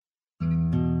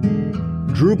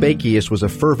Drew Bakius was a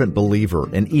fervent believer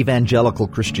in evangelical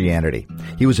Christianity.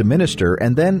 He was a minister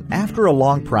and then, after a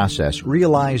long process,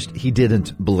 realized he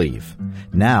didn't believe.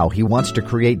 Now he wants to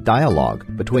create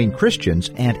dialogue between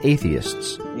Christians and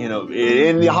atheists. You know,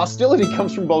 and the hostility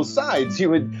comes from both sides.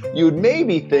 You would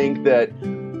maybe think that,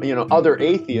 you know, other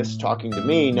atheists talking to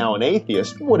me, now an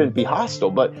atheist, wouldn't be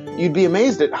hostile, but you'd be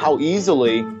amazed at how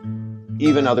easily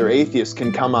even other atheists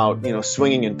can come out, you know,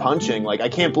 swinging and punching. Like, I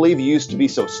can't believe you used to be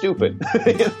so stupid.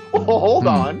 Well, hold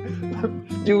on.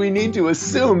 Do we need to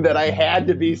assume that I had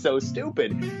to be so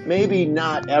stupid? Maybe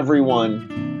not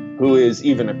everyone who is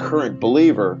even a current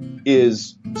believer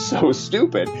is so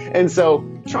stupid. And so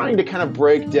trying to kind of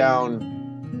break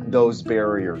down those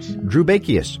barriers. Drew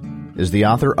Bakius is the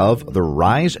author of The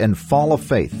Rise and Fall of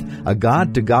Faith, a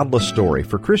God-to-Godless story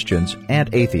for Christians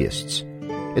and atheists.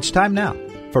 It's time now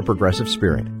for Progressive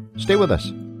Spirit. Stay with us.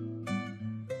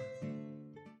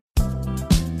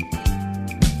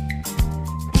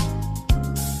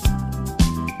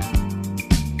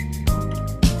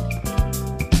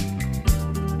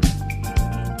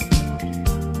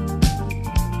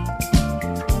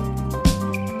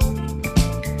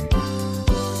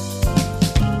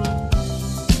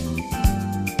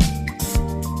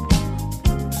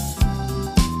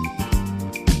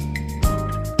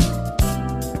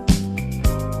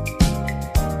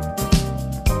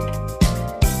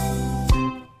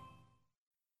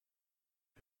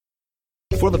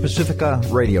 For the Pacifica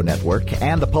Radio Network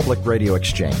and the Public Radio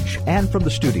Exchange, and from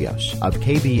the studios of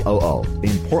KBOO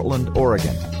in Portland,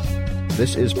 Oregon,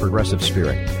 this is Progressive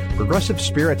Spirit.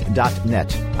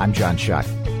 ProgressiveSpirit.net. I'm John Schuck.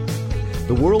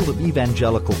 The world of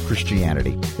evangelical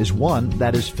Christianity is one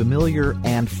that is familiar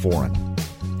and foreign.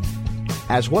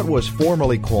 As what was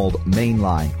formerly called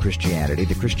mainline Christianity,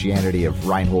 the Christianity of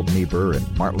Reinhold Niebuhr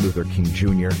and Martin Luther King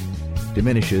Jr.,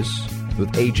 diminishes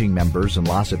with aging members and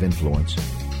loss of influence,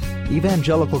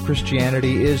 evangelical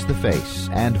Christianity is the face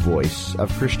and voice of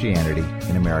Christianity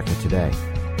in America today.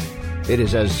 It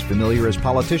is as familiar as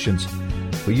politicians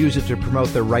who use it to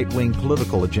promote their right-wing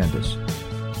political agendas.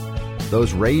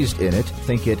 Those raised in it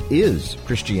think it is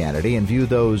Christianity and view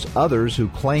those others who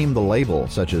claim the label,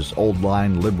 such as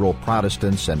old-line liberal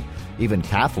Protestants and even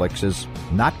Catholics, as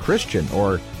not Christian,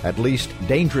 or at least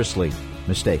dangerously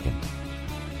mistaken.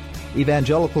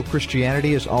 Evangelical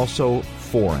Christianity is also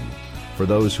foreign. For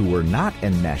those who were not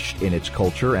enmeshed in its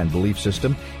culture and belief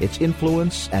system, its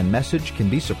influence and message can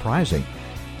be surprising.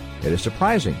 It is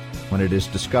surprising when it is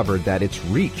discovered that its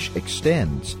reach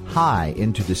extends high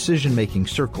into decision-making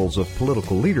circles of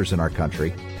political leaders in our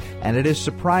country, and it is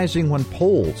surprising when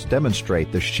polls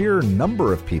demonstrate the sheer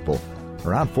number of people,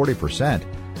 around 40%,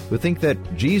 who think that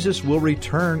Jesus will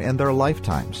return in their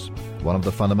lifetimes, one of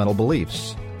the fundamental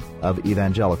beliefs of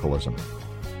evangelicalism.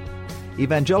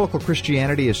 Evangelical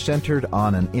Christianity is centered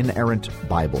on an inerrant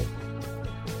Bible.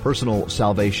 Personal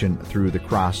salvation through the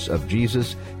cross of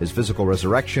Jesus, his physical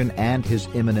resurrection, and his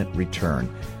imminent return.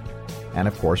 And,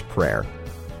 of course, prayer.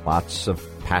 Lots of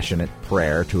passionate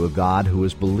prayer to a God who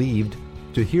is believed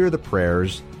to hear the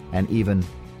prayers and even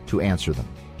to answer them.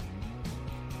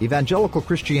 Evangelical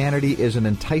Christianity is an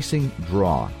enticing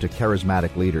draw to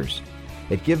charismatic leaders.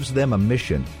 It gives them a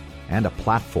mission and a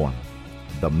platform,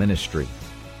 the ministry.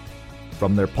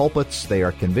 From their pulpits, they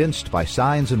are convinced by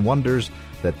signs and wonders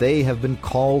that they have been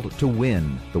called to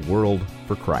win the world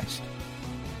for Christ.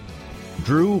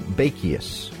 Drew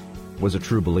Bakius was a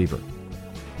true believer.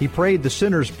 He prayed the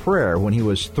sinner's prayer when he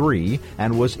was 3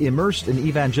 and was immersed in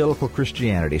evangelical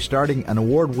Christianity, starting an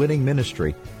award-winning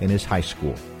ministry in his high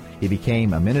school. He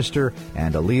became a minister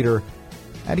and a leader,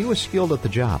 and he was skilled at the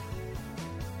job.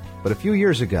 But a few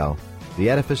years ago, the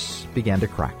edifice began to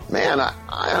crack. Man, I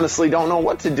honestly don't know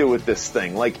what to do with this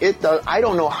thing. I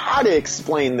don't know how to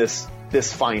explain this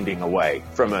finding away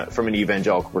from an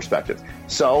evangelical perspective.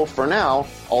 So for now,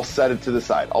 I'll set it to the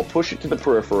side. I'll push it to the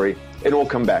periphery, and we'll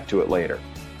come back to it later.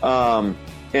 And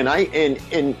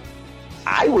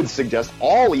I would suggest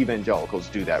all evangelicals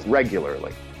do that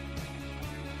regularly.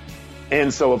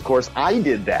 And so, of course, I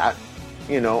did that,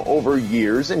 over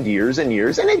years and years and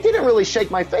years, and it didn't really shake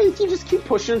my faith. You just keep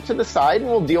pushing it to the side, and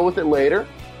we'll deal with it later.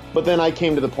 But then I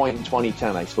came to the point in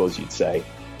 2010, I suppose you'd say,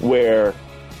 where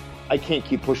I can't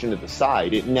keep pushing it to the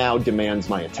side. It now demands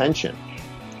my attention.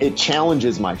 It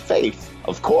challenges my faith,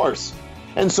 of course.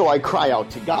 And so I cry out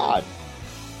to God.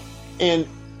 And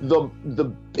the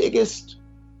biggest,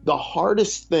 the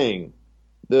hardest thing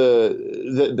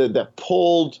that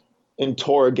pulled and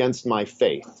tore against my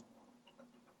faith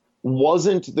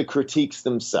wasn't the critiques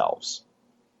themselves.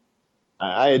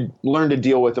 I had learned to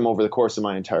deal with them over the course of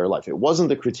my entire life. It wasn't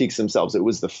the critiques themselves. It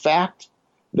was the fact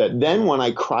that then when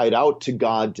I cried out to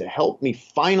God to help me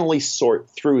finally sort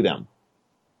through them,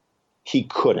 he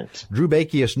couldn't. Drew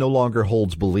Bakius no longer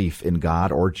holds belief in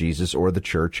God or Jesus or the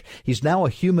church. He's now a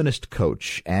humanist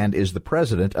coach and is the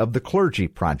president of the Clergy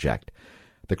Project.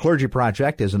 The Clergy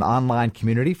Project is an online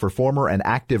community for former and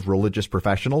active religious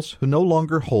professionals who no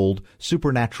longer hold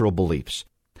supernatural beliefs.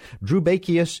 Drew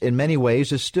Bakius, in many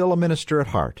ways, is still a minister at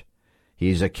heart.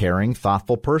 He's a caring,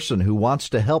 thoughtful person who wants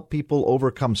to help people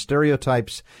overcome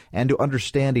stereotypes and to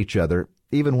understand each other,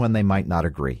 even when they might not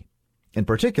agree. In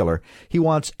particular, he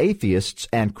wants atheists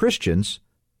and Christians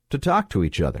to talk to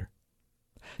each other.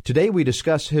 Today we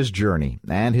discuss his journey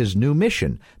and his new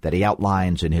mission that he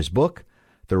outlines in his book,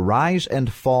 The Rise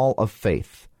and Fall of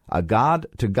Faith, a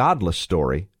God-to-Godless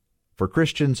story for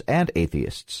Christians and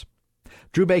atheists.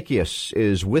 Drew Bakius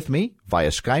is with me via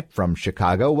Skype from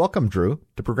Chicago. Welcome, Drew,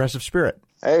 to Progressive Spirit.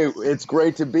 Hey, it's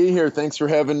great to be here. Thanks for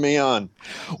having me on.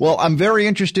 Well, I'm very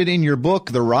interested in your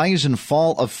book, The Rise and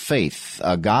Fall of Faith,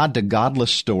 a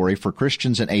God-to-Godless story for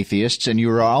Christians and atheists. And you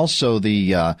are also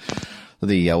the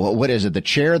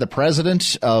chair, the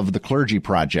president of the Clergy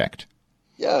Project.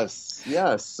 Yes.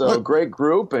 So great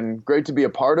group and great to be a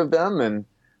part of them. And,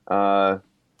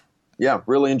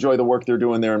 really enjoy the work they're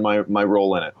doing there and my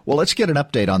role in it. Well, let's get an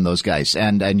update on those guys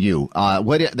and you.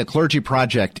 The Clergy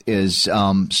Project is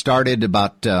started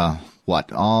about 5,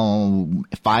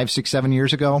 6, 7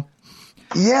 years ago?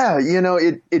 Yeah,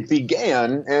 it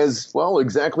began as, well,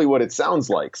 exactly what it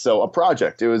sounds like. So a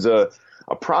project. It was a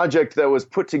project that was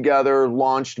put together,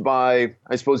 launched by,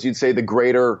 I suppose you'd say, the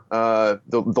greater, the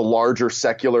larger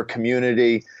secular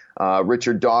community,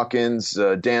 Richard Dawkins,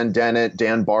 Dan Dennett,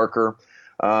 Dan Barker.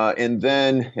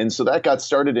 And so that got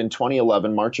started in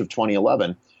 2011, March of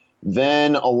 2011.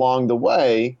 Then along the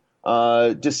way,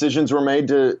 decisions were made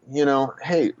to,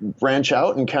 branch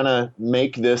out and kind of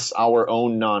make this our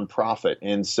own nonprofit.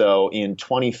 And so in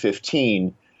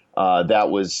 2015,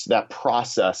 that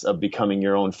process of becoming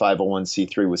your own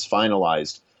 501c3 was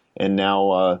finalized. And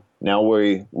now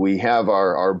we have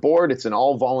our board. It's an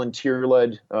all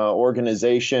volunteer-led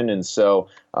organization. And so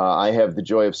I have the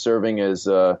joy of serving as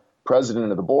president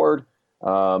of the board,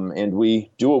 and we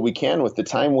do what we can with the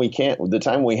time we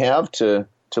have to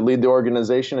lead the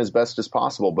organization as best as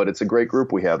possible. But it's a great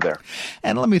group we have there.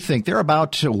 And let me think, they're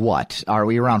about what? Are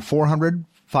we around 400,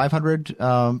 500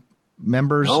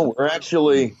 members? No,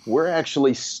 we're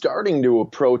actually starting to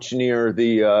approach near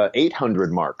the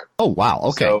 800 mark. Oh, wow.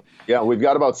 Okay. So, yeah, we've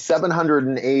got about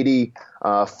 780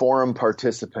 forum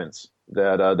participants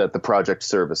that the project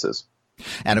services.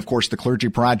 And, of course, the Clergy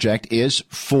Project is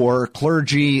for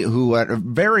clergy who are at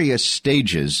various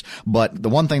stages, but the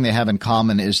one thing they have in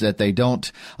common is that they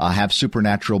don't have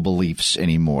supernatural beliefs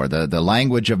anymore. The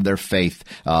language of their faith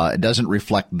doesn't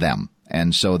reflect them,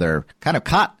 and so they're kind of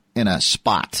caught in a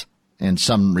spot in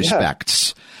some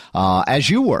respects, as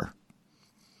you were.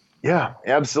 Yeah,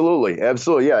 absolutely.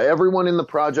 Yeah, everyone in the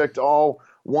project, all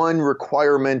one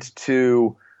requirement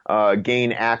to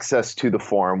gain access to the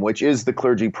forum, which is the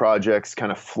Clergy Project's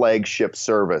kind of flagship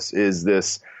service, is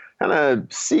this kind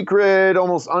of secret,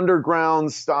 almost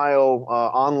underground style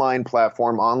online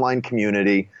platform, online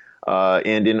community.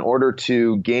 And in order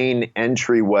to gain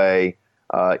entryway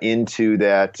into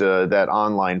that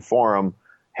online forum,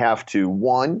 have to,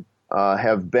 one,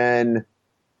 have been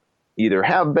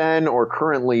or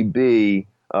currently be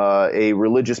a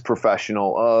religious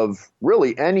professional of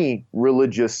really any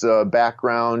religious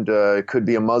background. Could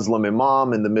be a Muslim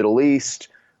imam in the Middle East,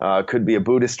 could be a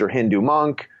Buddhist or Hindu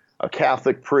monk, a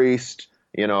Catholic priest,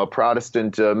 a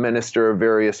Protestant minister of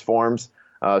various forms.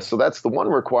 So that's the one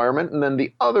requirement. And then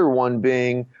the other one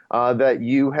being that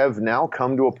you have now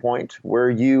come to a point where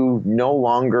you no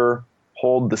longer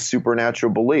hold the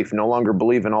supernatural belief, no longer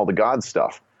believe in all the God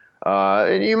stuff.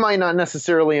 And you might not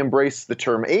necessarily embrace the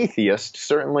term atheist.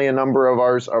 Certainly a number of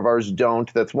ours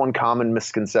don't. That's one common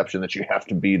misconception, that you have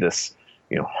to be this,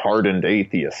 hardened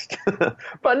atheist.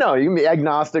 But no, you can be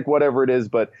agnostic, whatever it is,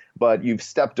 but you've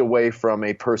stepped away from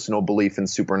a personal belief in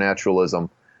supernaturalism.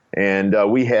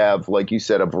 And we have, like you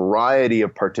said, a variety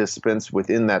of participants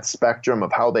within that spectrum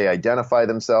of how they identify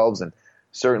themselves, and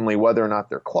certainly whether or not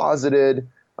they're closeted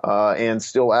and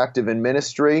still active in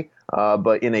ministry,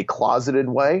 but in a closeted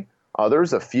way.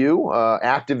 Others, a few,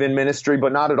 active in ministry,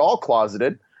 but not at all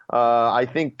closeted. I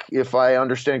think, if I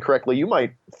understand correctly, you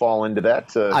might fall into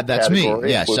that that's category. Me.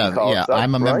 Yes.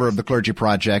 I'm a member of the Clergy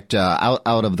Project, out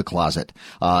of the closet.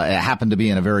 It happened to be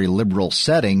in a very liberal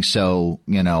setting. So,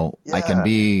 I can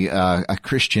be a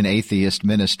Christian atheist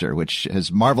minister, which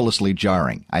is marvelously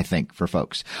jarring, I think, for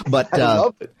folks. But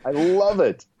I love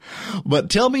it.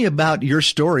 But tell me about your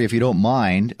story, if you don't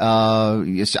mind.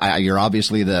 You're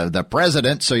obviously the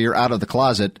president, so you're out of the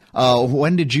closet.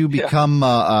 When did you become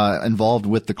involved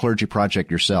with the Clergy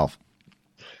Project yourself?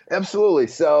 Absolutely.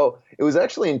 So it was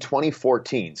actually in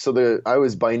 2014. So I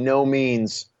was by no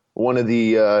means one of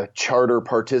the charter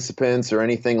participants or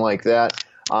anything like that.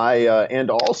 And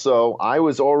also I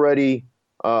was already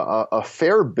a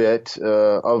fair bit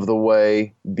of the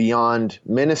way beyond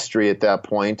ministry at that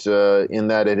point, in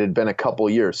that it had been a couple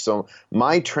years. So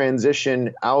my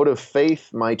transition out of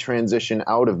faith, my transition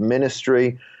out of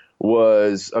ministry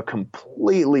was a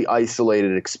completely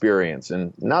isolated experience,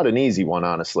 and not an easy one,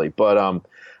 honestly. But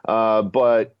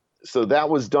so that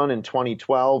was done in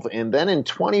 2012, and then in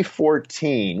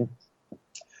 2014,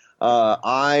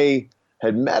 I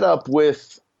had met up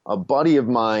with a buddy of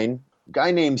mine,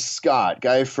 guy named Scott,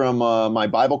 guy from my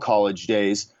Bible college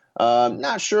days.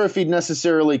 Not sure if he'd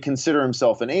necessarily consider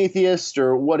himself an atheist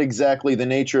or what exactly the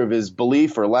nature of his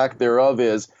belief or lack thereof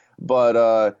is,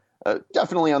 but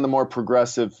definitely on the more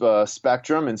progressive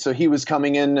spectrum. And so he was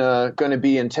coming in, going to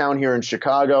be in town here in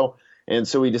Chicago. And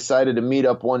so we decided to meet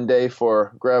up one day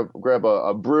for grab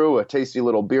a brew, a tasty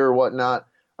little beer or whatnot,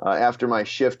 after my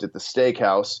shift at the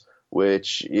steakhouse,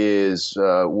 which is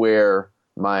where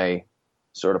my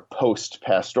sort of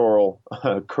post-pastoral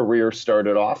career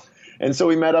started off. And so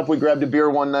we met up, we grabbed a beer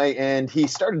one night, and he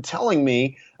started telling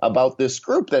me about this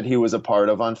group that he was a part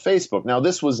of on Facebook. Now,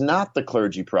 this was not the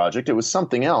Clergy Project. It was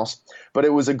something else, but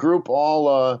it was a group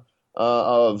all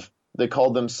they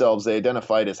called themselves, they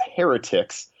identified as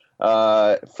heretics,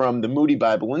 from the Moody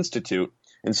Bible Institute.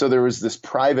 And so there was this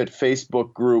private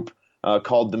Facebook group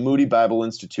called the Moody Bible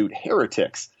Institute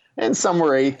Heretics. And some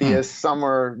were atheists, some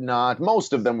were not.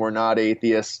 Most of them were not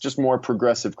atheists, just more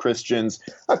progressive Christians.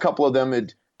 A couple of them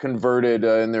had converted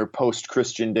in their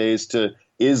post-Christian days to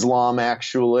Islam,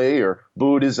 actually, or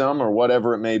Buddhism, or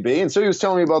whatever it may be. And so he was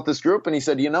telling me about this group, and he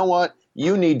said, you know what?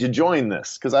 You need to join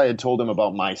this, because I had told him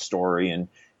about my story, and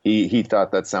he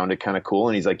thought that sounded kind of cool.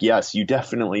 And he's like, yes, you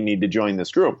definitely need to join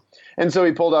this group. And so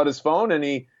he pulled out his phone, and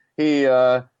he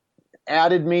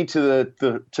added me to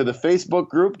the Facebook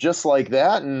group just like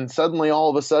that, and suddenly all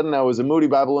of a sudden I was a Moody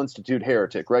Bible Institute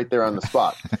heretic right there on the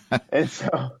spot. And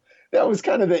so that was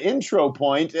kind of the intro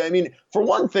point. I mean, for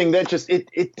one thing, that just it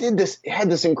had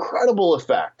this incredible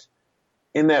effect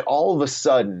in that all of a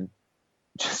sudden,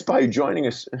 just by joining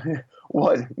us,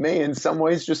 what may in some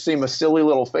ways just seem a silly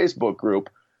little Facebook group,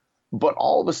 but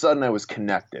all of a sudden I was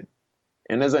connected.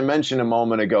 And as I mentioned a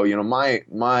moment ago,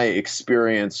 my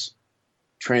experience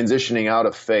transitioning out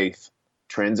of faith,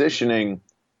 transitioning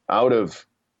out of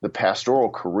the pastoral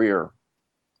career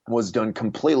was done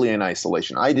completely in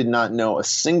isolation. I did not know a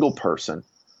single person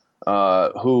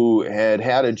who had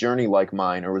a journey like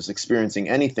mine or was experiencing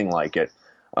anything like it.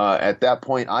 At that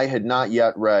point, I had not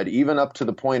yet read, even up to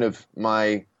the point of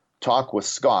my talk with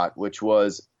Scott, which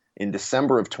was in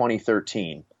December of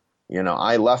 2013.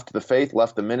 I left the faith,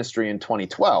 left the ministry in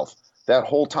 2012. That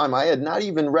whole time, I had not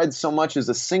even read so much as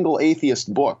a single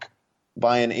atheist book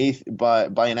by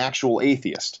an actual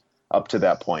atheist up to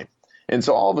that point. And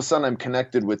so all of a sudden, I'm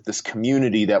connected with this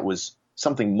community that was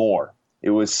something more.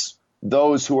 It was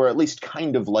those who are at least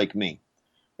kind of like me.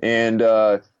 And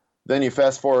then you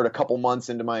fast forward a couple months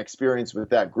into my experience with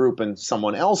that group, and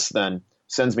someone else then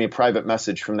sends me a private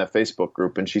message from that Facebook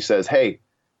group, and she says, hey,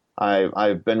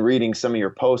 I've been reading some of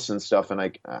your posts and stuff,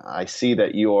 and I see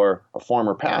that you're a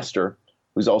former pastor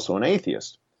who's also an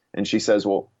atheist. And she says,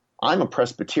 well, I'm a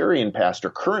Presbyterian pastor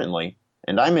currently,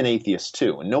 and I'm an atheist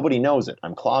too, and nobody knows it.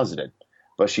 I'm closeted.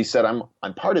 But she said,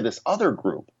 I'm part of this other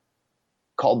group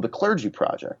called the Clergy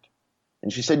Project.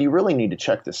 And she said, you really need to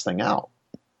check this thing out.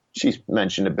 She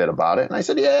mentioned a bit about it, and I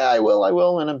said, yeah, I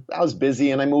will. And I was busy,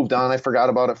 and I moved on. I forgot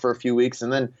about it for a few weeks,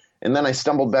 and then I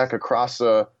stumbled back across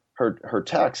her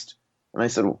text, and I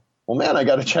said, well, man, I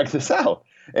got to check this out.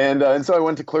 And so I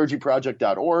went to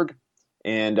clergyproject.org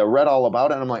and read all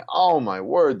about it. And I'm like, oh, my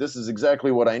word, this is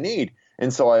exactly what I need.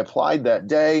 And so I applied that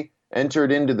day,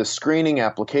 entered into the screening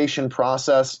application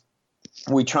process.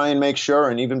 We try and make sure,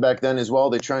 and even back then as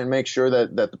well, they try and make sure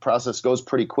that the process goes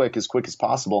pretty quick as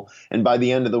possible. And by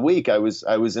the end of the week, I was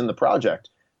in the project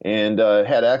and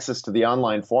had access to the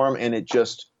online forum, and it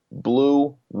just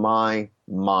blew my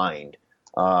mind.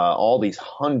 All these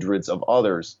hundreds of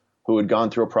others who had gone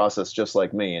through a process just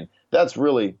like me. And that's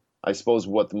really I suppose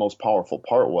what the most powerful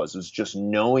part was just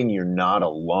knowing you're not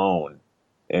alone.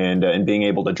 And being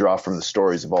able to draw from the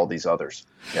stories of all these others.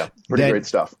 Yeah, pretty great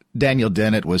stuff. Daniel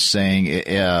Dennett was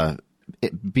saying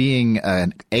being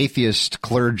an atheist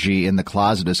clergy in the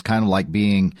closet is kind of like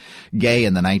being gay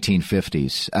in the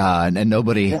 1950s. And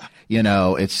nobody,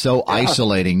 it's so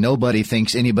isolating. Nobody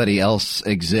thinks anybody else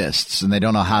exists, and they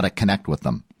don't know how to connect with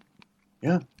them.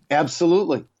 Yeah,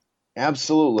 absolutely.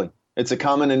 Absolutely. It's a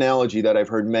common analogy that I've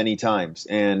heard many times,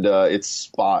 and it's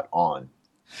spot on.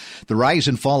 The Rise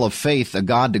and Fall of Faith, a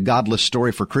God to Godless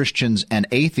story for Christians and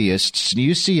atheists. Do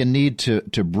you see a need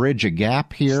to bridge a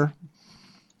gap here?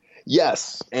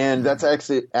 Yes, and that's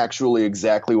actually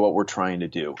exactly what we're trying to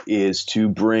do, is to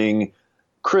bring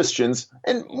Christians,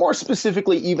 and more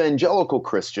specifically evangelical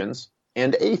Christians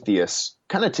and atheists,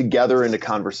 kind of together into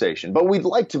conversation. But we'd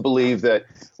like to believe that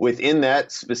within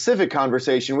that specific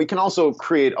conversation, we can also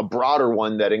create a broader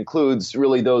one that includes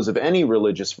really those of any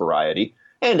religious variety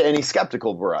and any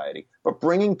skeptical variety, but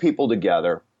bringing people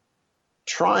together,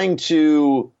 trying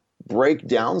to break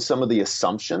down some of the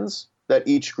assumptions that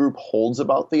each group holds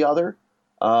about the other,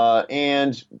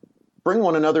 and bring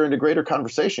one another into greater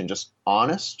conversation, just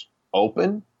honest,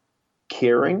 open,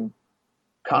 caring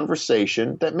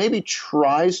conversation that maybe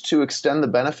tries to extend the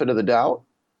benefit of the doubt,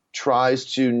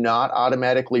 tries to not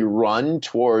automatically run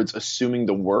towards assuming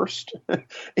the worst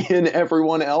in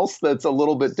everyone else that's a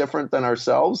little bit different than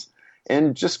ourselves,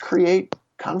 and just create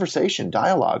conversation,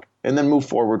 dialogue, and then move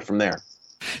forward from there.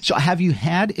 So have you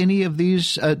had any of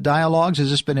these dialogues? Has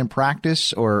this been in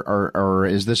practice, or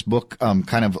is this book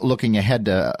kind of looking ahead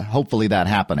to hopefully that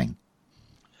happening?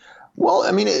 Well,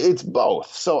 I mean, it's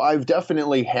both. So I've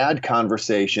definitely had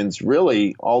conversations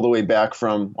really all the way back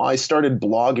from, I started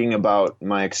blogging about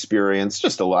my experience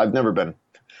I've never been,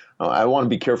 I want to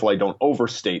be careful I don't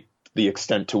overstate the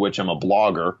extent to which I'm a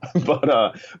blogger,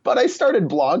 but I started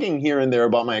blogging here and there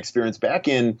about my experience back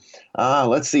in,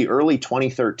 early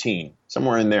 2013,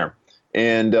 somewhere in there.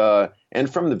 And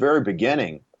from the very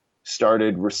beginning,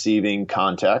 started receiving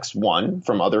contacts, one,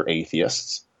 from other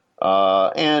atheists,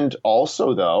 and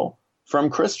also, though, from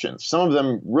Christians, some of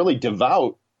them really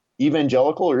devout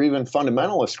evangelical or even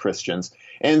fundamentalist Christians.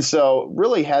 And so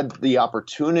really had the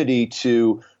opportunity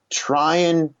to try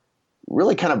and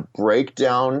really kind of break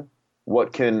down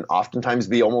what can oftentimes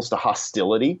be almost a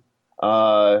hostility,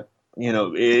 and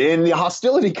the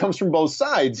hostility comes from both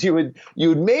sides. You would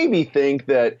maybe think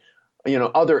that,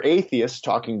 other atheists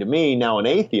talking to me, now an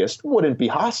atheist, wouldn't be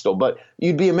hostile, but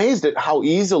you'd be amazed at how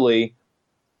easily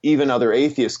even other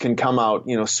atheists can come out,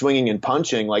 swinging and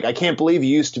punching. Like, I can't believe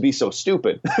you used to be so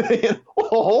stupid. Well,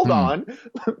 hold on.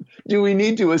 Do we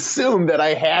need to assume that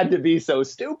I had to be so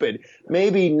stupid?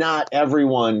 Maybe not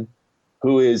everyone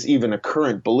who is even a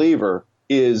current believer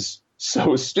is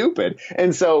so stupid.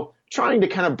 And so trying to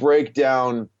kind of break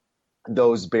down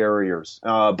those barriers,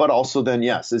 but also then,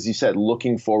 yes, as you said,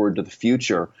 looking forward to the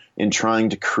future and trying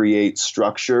to create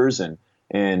structures and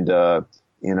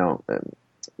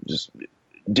just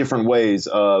different ways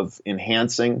of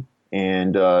enhancing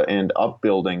and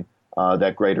upbuilding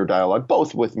that greater dialogue,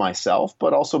 both with myself,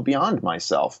 but also beyond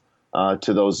myself,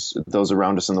 to those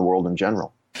around us in the world in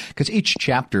general. Because each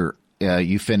chapter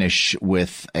you finish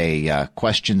with a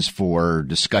questions for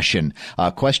discussion,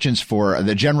 questions for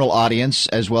the general audience,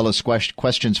 as well as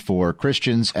questions for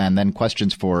Christians, and then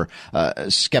questions for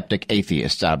skeptic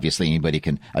atheists. Obviously, anybody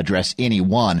can address any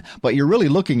one, but you're really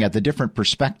looking at the different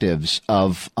perspectives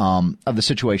of the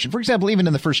situation. For example, even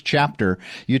in the first chapter,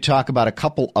 you talk about a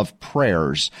couple of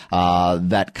prayers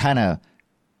that kind of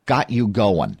got you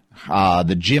going.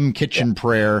 The Jim Kitchen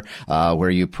prayer, where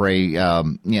you pray,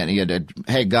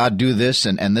 hey, God, do this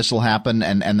and this will happen.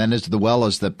 And then as well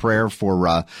as the prayer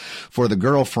for the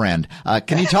girlfriend.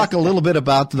 Can you talk a little bit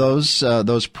about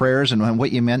those prayers and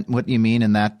what you mean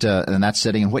in that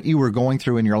setting and what you were going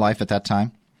through in your life at that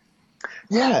time?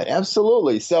 Yeah,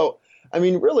 absolutely. So, I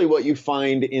mean, really what you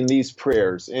find in these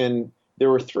prayers, and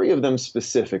there were 3 of them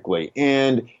specifically,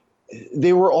 and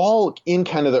they were all in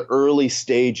kind of the early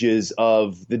stages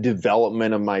of the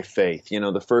development of my faith.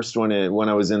 The first one when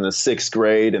I was in the 6th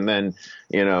grade, and then,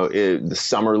 the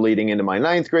summer leading into my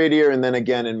 9th grade year, and then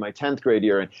again in my 10th grade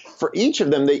year. And for each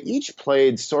of them, they each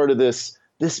played sort of this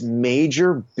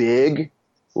major, big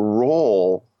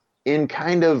role in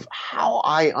kind of how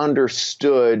I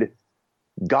understood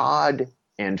God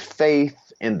and faith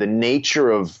and the nature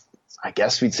of, I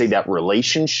guess we'd say, that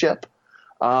relationship.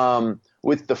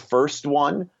 With the first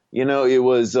one, it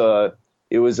was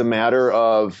a matter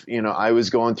of, I was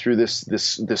going through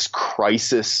this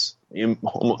crisis,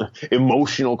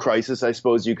 emotional crisis, I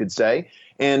suppose you could say.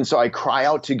 And so I cry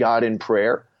out to God in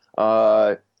prayer,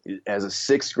 as a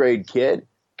 6th grade kid,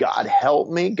 God help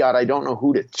me. God, I don't know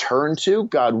who to turn to.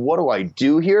 God, what do I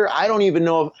do here? I don't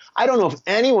know if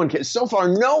anyone can. So far,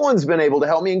 no one's been able to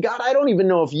help me. And God, I don't even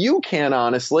know if you can,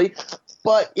 honestly.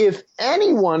 But if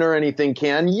anyone or anything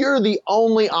can, you're the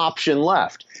only option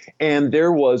left. And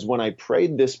there was, when I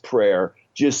prayed this prayer,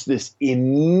 just this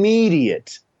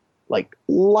immediate, like,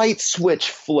 light switch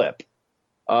flip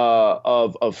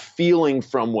of feeling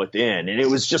from within. And it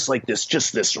was just like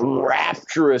this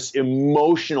rapturous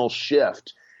emotional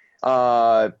shift.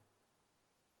 And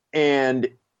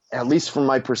at least from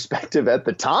my perspective at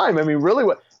the time, I mean,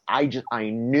 really I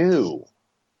knew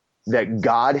that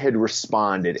God had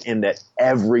responded and that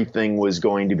everything was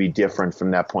going to be different from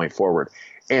that point forward.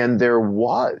 And there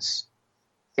was.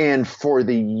 And for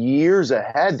the years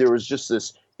ahead, there was just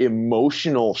this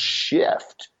emotional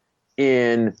shift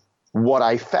in what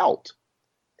I felt.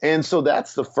 And so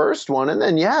that's the first one. And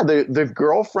then, the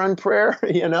girlfriend prayer,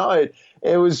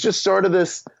 it was just sort of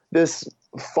this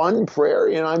fun prayer.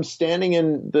 I'm standing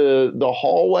in the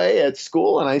hallway at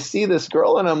school and I see this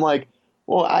girl and I'm like,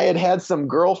 well, I had some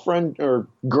girlfriend or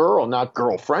girl, not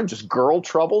girlfriend, just girl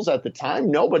troubles at the time.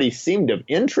 Nobody seemed of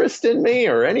interest in me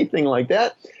or anything like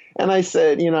that. And I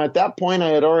said, at that point I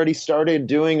had already started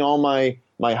doing all my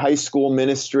high school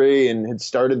ministry and had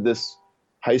started this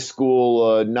high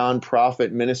school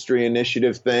nonprofit ministry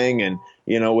initiative thing and,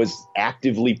 was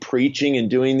actively preaching and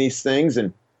doing these things.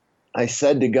 And I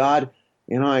said to God,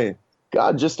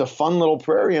 God, just a fun little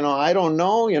prayer, I don't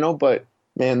know, but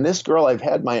man, this girl, I've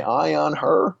had my eye on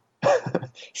her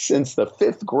since the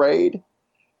 5th grade.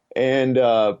 And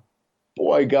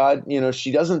boy, God,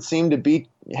 she doesn't seem to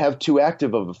have too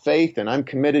active of a faith. And I'm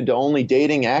committed to only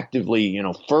dating actively,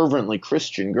 fervently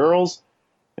Christian girls.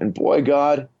 And boy,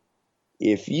 God,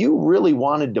 if you really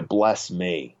wanted to bless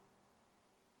me,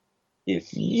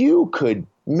 if you could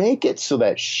make it so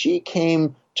that she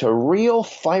came to real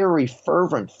fiery,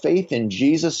 fervent faith in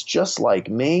Jesus just like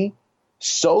me,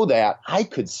 so that I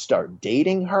could start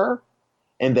dating her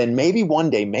and then maybe one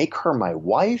day make her my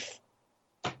wife.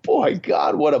 Boy,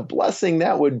 God, what a blessing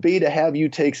that would be to have you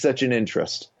take such an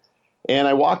interest. And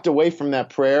I walked away from that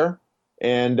prayer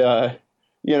and,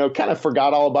 kind of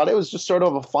forgot all about it. It was just sort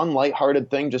of a fun,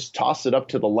 lighthearted thing. Just toss it up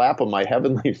to the lap of my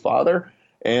Heavenly Father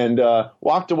and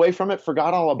walked away from it,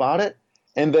 forgot all about it.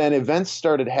 And then events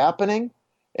started happening.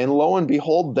 And lo and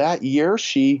behold, that year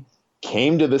she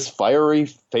came to this fiery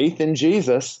faith in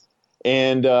Jesus.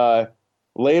 And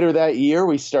later that year,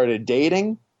 we started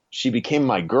dating. She became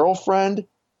my girlfriend.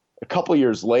 A couple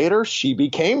years later, she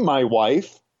became my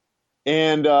wife.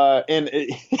 And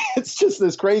it's just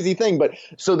this crazy thing. But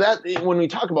so that when we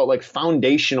talk about like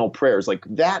foundational prayers, like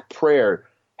that prayer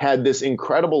had this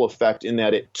incredible effect in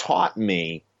that it taught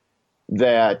me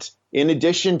that in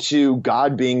addition to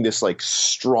God being this like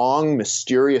strong,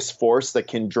 mysterious force that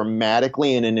can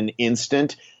dramatically and in an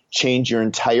instant change your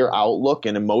entire outlook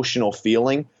and emotional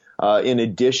feeling, in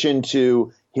addition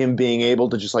to him being able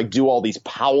to just like do all these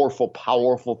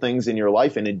powerful things in your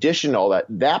life, in addition to all that,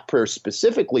 that prayer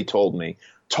specifically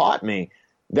taught me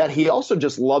that he also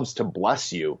just loves to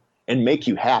bless you and make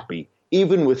you happy,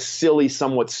 even with silly,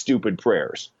 somewhat stupid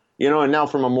prayers. And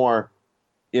now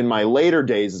in my later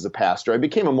days as a pastor, I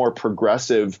became a more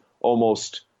progressive,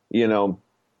 almost,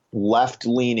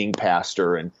 left-leaning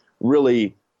pastor and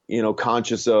really,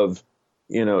 conscious of,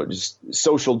 just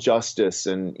social justice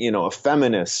and, a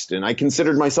feminist. And I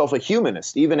considered myself a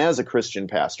humanist, even as a Christian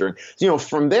pastor. And,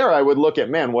 from there, I would look at,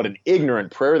 man, what an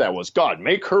ignorant prayer that was. God,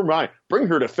 bring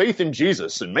her to faith in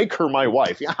Jesus and make her my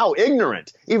wife. How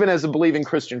ignorant. Even as a believing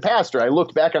Christian pastor, I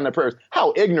looked back on the prayers,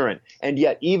 how ignorant. And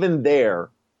yet even there,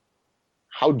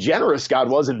 how generous God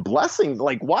was in blessing,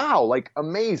 like, wow, like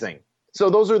amazing. So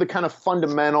those are the kind of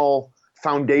fundamental,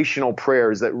 foundational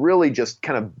prayers that really just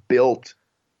kind of built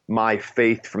my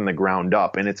faith from the ground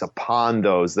up. And it's upon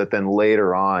those that then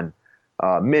later on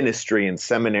ministry and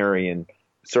seminary and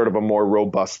sort of a more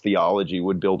robust theology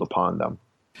would build upon them.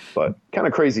 But kind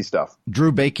of crazy stuff.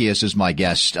 Drew Bakius is my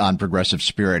guest on Progressive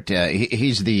Spirit.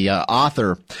 He's the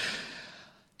author.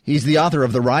 He's the author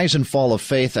of The Rise and Fall of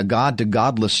Faith, a God to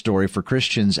Godless Story for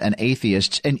Christians and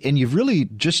Atheists. And you've really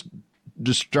just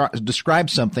described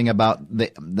something about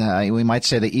we might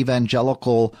say the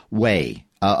evangelical way,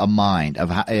 a mind of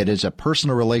how it is a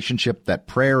personal relationship, that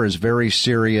prayer is very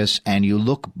serious, and you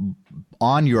look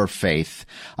on your faith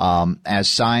as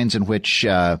signs in which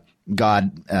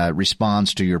God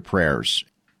responds to your prayers.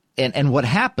 And what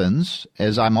happens,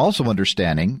 as I'm also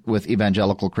understanding with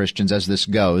evangelical Christians as this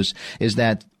goes, is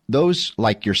that those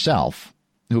like yourself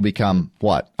who become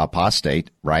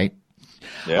apostate, right?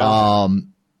 Yeah.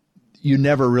 You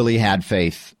never really had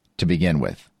faith to begin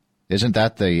with. Isn't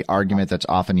that the argument that's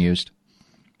often used?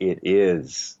 It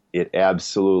is. It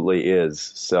absolutely is.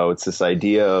 So it's this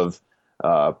idea of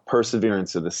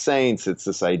perseverance of the saints. It's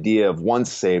this idea of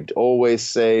once saved, always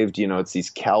saved. It's these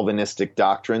Calvinistic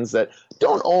doctrines that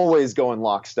don't always go in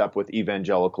lockstep with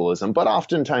evangelicalism, but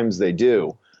oftentimes they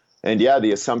do. And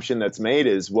the assumption that's made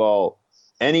is, well,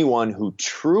 anyone who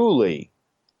truly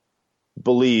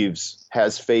believes,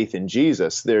 has faith in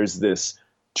Jesus, there's this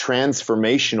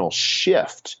transformational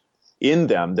shift in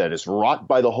them that is wrought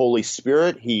by the Holy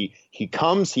Spirit. He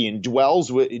comes, he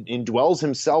indwells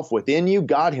himself within you.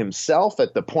 God himself,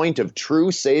 at the point of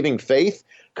true saving faith,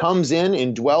 comes in,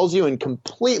 indwells you, and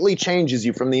completely changes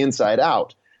you from the inside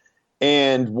out.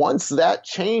 And once that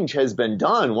change has been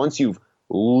done, once you've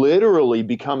literally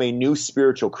become a new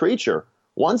spiritual creature,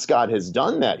 once God has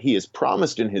done that, he has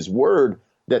promised in his word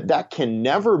that can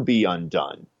never be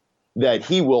undone, that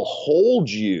he will hold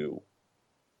you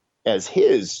as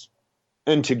his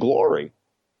into glory.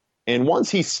 And once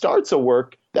he starts a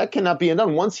work, that cannot be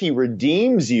undone. Once he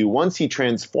redeems you, once he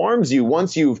transforms you,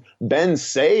 once you've been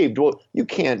saved, well, you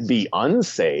can't be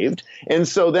unsaved. And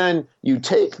so then you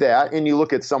take that and you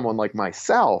look at someone like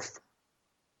myself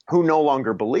who no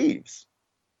longer believes.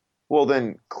 Well,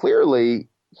 then clearly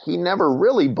he never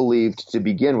really believed to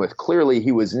begin with. Clearly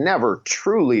he was never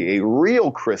truly a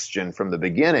real Christian from the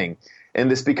beginning. And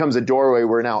this becomes a doorway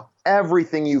where now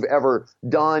everything you've ever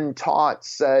done, taught,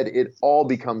 said, it all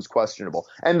becomes questionable.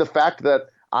 And the fact that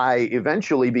I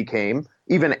eventually became,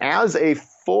 even as a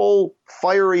full,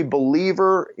 fiery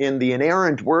believer in the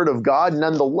inerrant Word of God,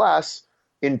 nonetheless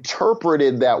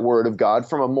interpreted that Word of God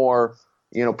from a more,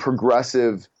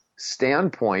 progressive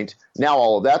standpoint. Now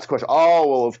all of that's question. Oh,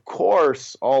 well, of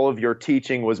course, all of your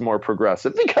teaching was more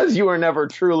progressive because you were never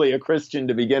truly a Christian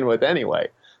to begin with anyway.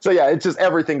 So it's just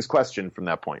everything's questioned from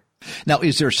that point. Now,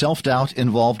 is there self-doubt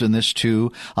involved in this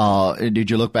too? Did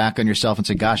you look back on yourself and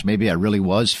say, gosh, maybe I really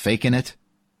was faking it?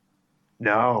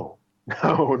 No,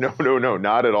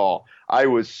 not at all. I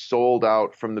was sold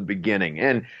out from the beginning.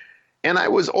 And I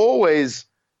was always,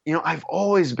 I've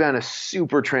always been a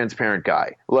super transparent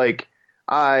guy. Like,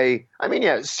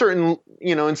 certain,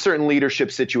 in certain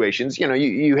leadership situations,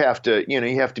 you have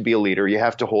to be a leader. You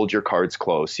have to hold your cards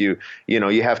close. You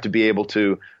have to be able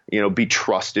to, be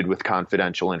trusted with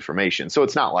confidential information. So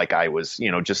it's not like I was,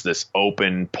 just this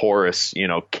open, porous,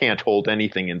 can't hold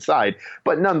anything inside.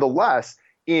 But nonetheless,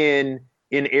 in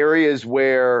areas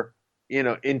where,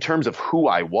 in terms of who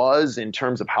I was, in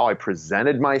terms of how I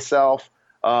presented myself,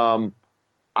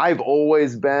 I've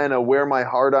always been a wear my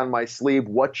heart on my sleeve,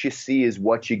 what you see is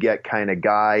what you get kind of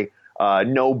guy,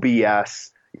 no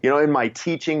BS. In my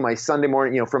teaching, my Sunday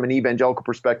morning, from an evangelical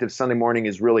perspective, Sunday morning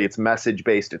is really, it's message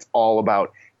based. It's all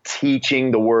about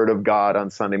teaching the Word of God on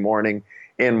Sunday morning.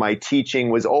 And my teaching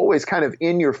was always kind of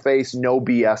in your face, no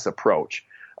BS approach.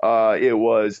 It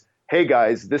was, hey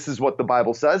guys, this is what the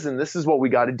Bible says and this is what we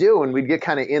got to do. And we'd get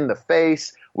kind of in the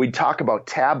face. We'd talk about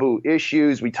taboo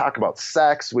issues. We'd talk about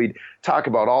sex. We'd talk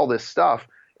about all this stuff.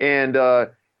 And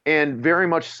very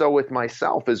much so with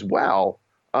myself as well.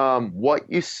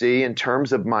 What you see in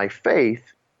terms of my faith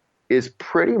is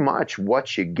pretty much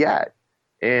what you get.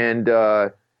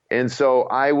 And so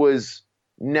I was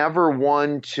never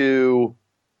one to,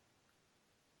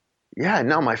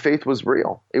 my faith was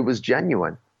real. It was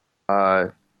genuine.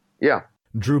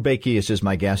 Drew Bakius is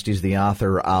my guest. He's the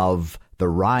author of The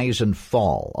Rise and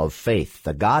Fall of Faith,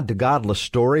 the God-to-Godless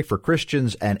story for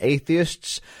Christians and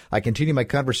atheists. I continue my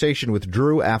conversation with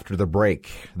Drew after the break.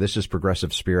 This is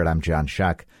Progressive Spirit. I'm John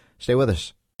Shuck. Stay with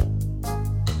us.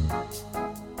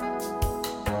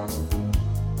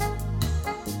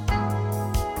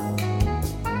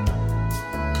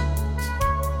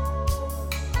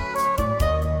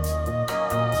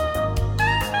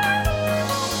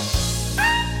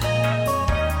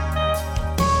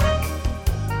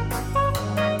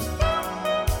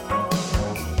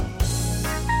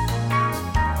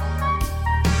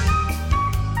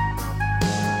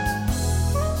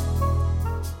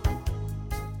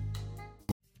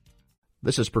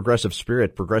 This is Progressive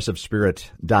Spirit,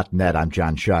 progressivespirit.net. I'm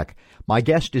John Shuck. My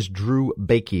guest is Drew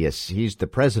Bakius. He's the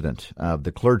president of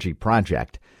the Clergy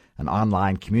Project, an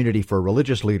online community for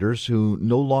religious leaders who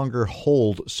no longer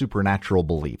hold supernatural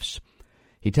beliefs.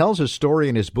 He tells his story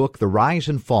in his book, The Rise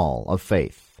and Fall of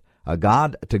Faith, a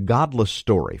God-to-Godless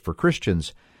story for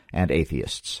Christians and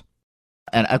atheists.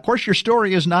 And, of course, your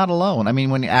story is not alone. I mean,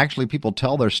 when actually people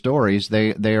tell their stories,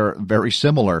 they are very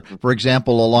similar. For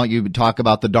example, you talk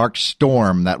about the dark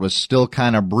storm that was still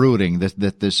kind of brooding,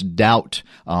 this doubt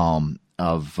of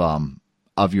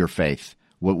your faith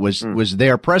was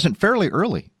there present fairly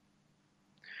early.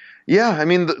 Yeah, I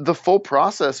mean, the full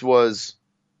process was,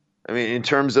 I mean, in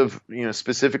terms of,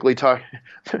 specifically talk,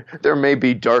 there may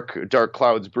be dark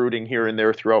clouds brooding here and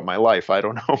there throughout my life. I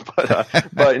don't know,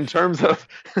 but in terms of,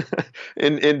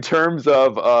 in terms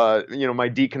of, my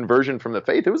deconversion from the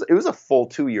faith, it was a full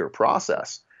 2-year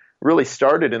process. Really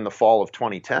started in the fall of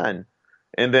 2010,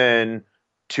 and then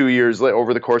 2 years later,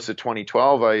 over the course of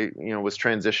 2012, I, was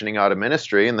transitioning out of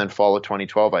ministry, and then fall of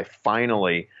 2012, I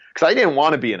finally, because I didn't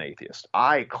want to be an atheist,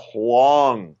 I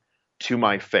clung to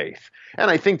my faith. And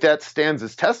I think that stands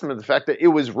as testament to the fact that it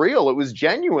was real. It was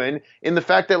genuine in the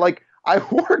fact that, like, I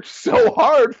worked so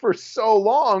hard for so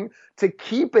long to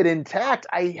keep it intact.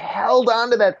 I held on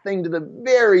to that thing to the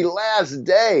very last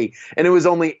day. And it was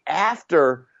only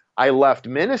after I left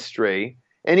ministry,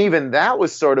 and even that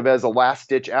was sort of as a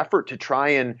last-ditch effort to try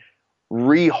and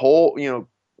rejuvenize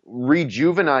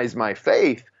my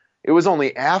faith. It was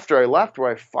only after I left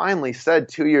where I finally said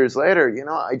 2 years later,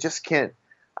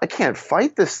 I can't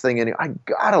fight this thing anymore. I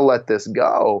gotta let this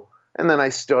go. And then I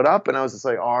stood up and I was just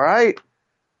like, all right,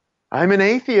 I'm an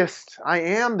atheist. I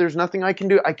am. There's nothing I can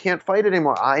do. I can't fight it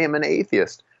anymore. I am an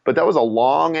atheist. But that was a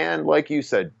long and, like you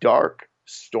said, dark,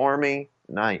 stormy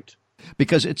night.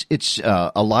 Because it's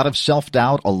a lot of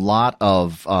self-doubt, a lot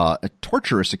of a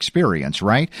torturous experience,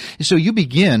 right? So you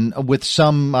begin with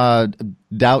some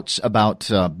doubts about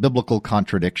biblical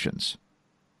contradictions.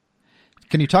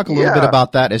 Can you talk a little bit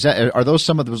about that? Are those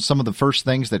some of the first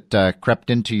things that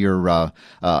crept into your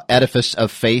edifice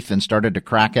of faith and started to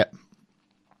crack it?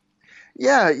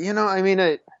 Yeah, I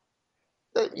mean,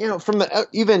 from the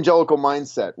evangelical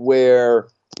mindset where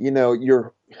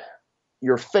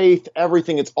your faith,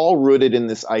 everything, it's all rooted in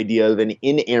this idea of an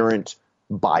inerrant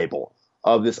Bible,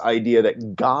 of this idea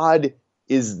that God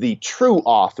is the true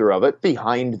author of it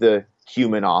behind the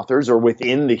human authors or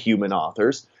within the human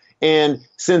authors. And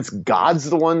since God's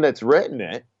the one that's written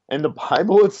it, and the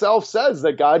Bible itself says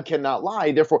that God cannot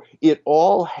lie, therefore it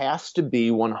all has to be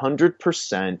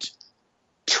 100%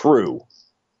 true,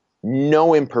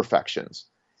 no imperfections.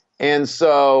 And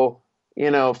so,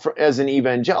 as an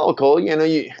evangelical,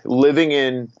 living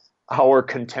in our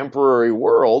contemporary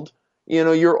world,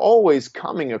 you're always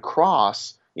coming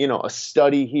across, a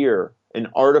study here, an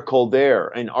article there,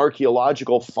 an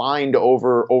archaeological find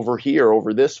over here,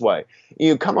 over this way.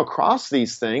 You come across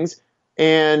these things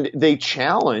and they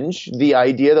challenge the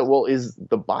idea that, well, is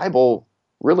the Bible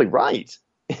really right?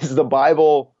 Is the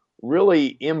Bible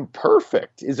really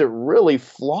imperfect? Is it really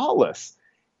flawless?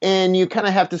 And you kind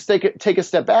of have to take a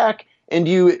step back and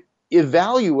you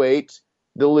evaluate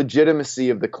the legitimacy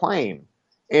of the claim.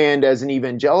 And as an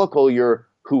evangelical, you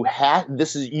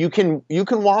can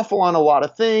waffle on a lot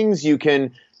of things. You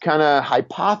can kind of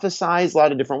hypothesize a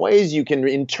lot of different ways. You can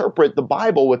interpret the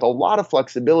Bible with a lot of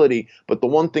flexibility. But the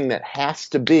one thing that has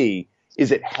to be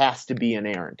is it has to be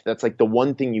inerrant. That's like the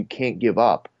one thing you can't give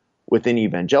up within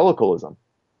evangelicalism.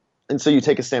 And so you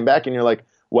take a stand back and you're like,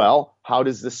 well, how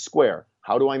does this square?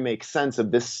 How do I make sense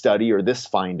of this study or this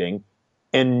finding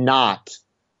and not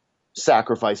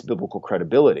sacrifice biblical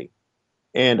credibility?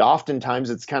 And oftentimes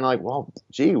it's kind of like, well,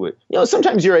 gee,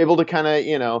 sometimes you're able to kind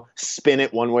of, spin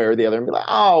it one way or the other and be like,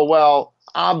 oh, well,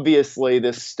 obviously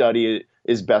this study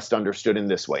is best understood in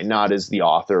this way, not as the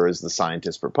author, as the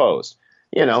scientist proposed.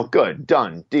 Good,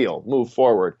 done, deal, move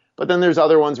forward. But then there's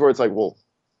other ones where it's like, well,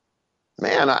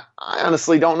 man, I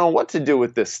honestly don't know what to do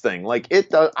with this thing. Like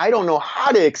I don't know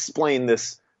how to explain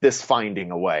this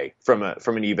finding away from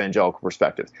an evangelical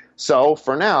perspective. So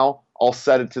for now, I'll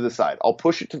set it to the side. I'll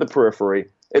push it to the periphery,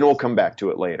 and we'll come back to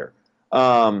it later.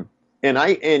 And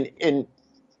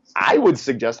I would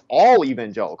suggest all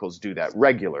evangelicals do that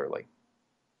regularly.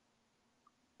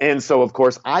 And so, of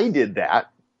course, I did that,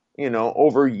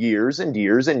 over years and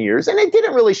years and years, and it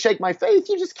didn't really shake my faith.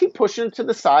 You just keep pushing it to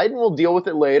the side, and we'll deal with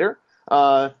it later.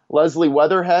 Leslie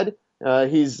Weatherhead,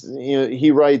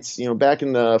 he writes, back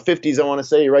in the 50s, I want to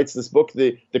say, he writes this book,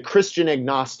 The Christian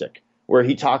Agnostic, where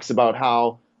he talks about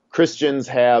how Christians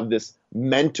have this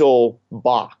mental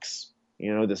box,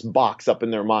 this box up in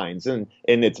their minds, and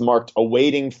it's marked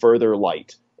awaiting further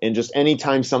light. And just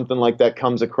anytime something like that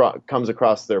comes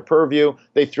across their purview,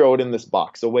 they throw it in this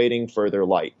box, awaiting further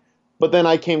light. But then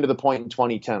I came to the point in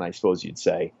 2010, I suppose you'd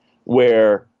say,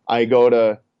 where I go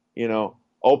to,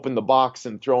 open the box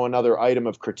and throw another item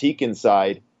of critique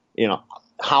inside,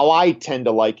 how I tend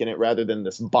to liken it, rather than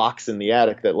this box in the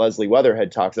attic that Leslie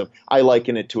Weatherhead talks of, I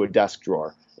liken it to a desk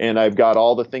drawer. And I've got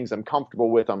all the things I'm comfortable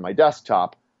with on my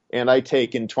desktop. And I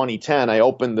take, in 2010, I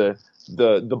open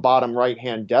the bottom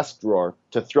right-hand desk drawer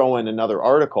to throw in another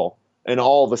article. And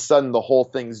all of a sudden, the whole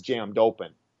thing's jammed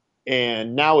open.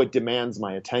 And now it demands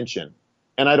my attention.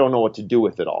 And I don't know what to do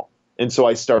with it all. And so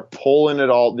I start pulling it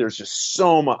all. There's just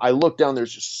so much. I look down,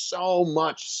 there's just so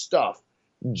much stuff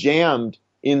jammed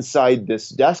inside this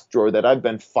desk drawer that I've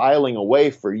been filing away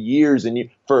for years and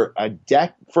for a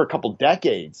couple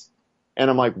decades. And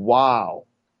I'm like, wow,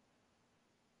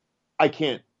 I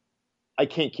can't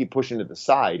keep pushing it to the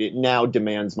side. It now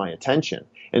demands my attention.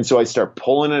 And so I start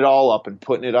pulling it all up and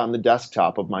putting it on the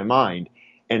desktop of my mind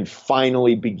and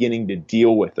finally beginning to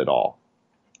deal with it all.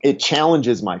 It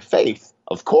challenges my faith,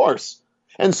 of course.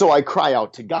 And so I cry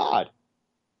out to God.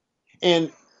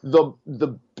 And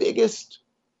the biggest,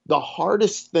 the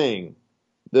hardest thing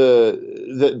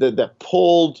that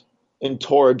pulled and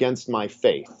tore against my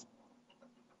faith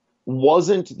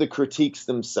wasn't the critiques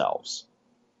themselves.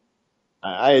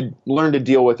 I had learned to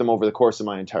deal with them over the course of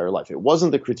my entire life. It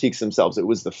wasn't the critiques themselves. It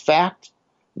was the fact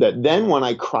that then when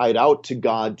I cried out to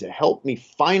God to help me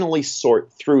finally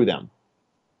sort through them,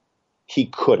 he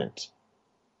couldn't.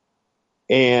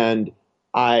 And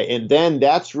then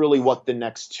that's really what the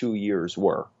next 2 years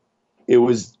were. It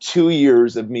was 2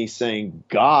 years of me saying,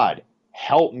 God,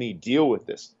 help me deal with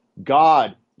this.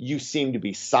 God, you seem to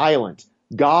be silent.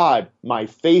 God, my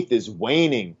faith is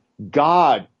waning.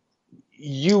 God,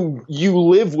 you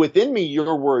live within me.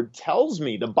 Your word tells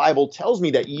me, the Bible tells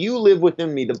me that you live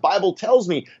within me. The Bible tells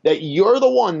me that you're the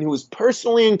one who is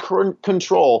personally in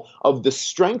control of the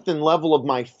strength and level of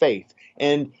my faith.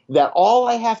 And that all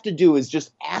I have to do is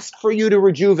just ask for you to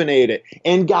rejuvenate it.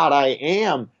 And God, I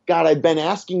am. God, I've been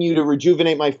asking you to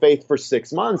rejuvenate my faith for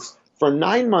 6 months, for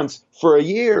 9 months, for a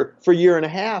year and a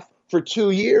half, for 2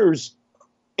 years.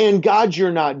 And God,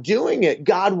 you're not doing it.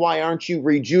 God, why aren't you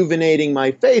rejuvenating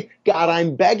my faith? God,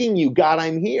 I'm begging you. God,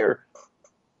 I'm here.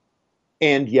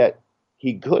 And yet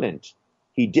he couldn't.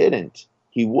 He didn't.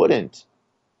 He wouldn't.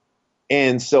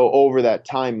 And so over that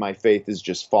time, my faith is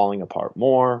just falling apart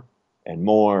more and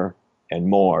more and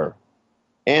more.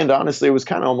 And honestly, it was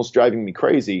kind of almost driving me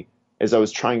crazy as I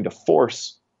was trying to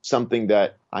force something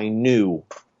that I knew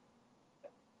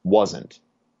wasn't.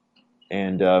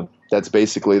 And that's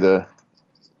basically the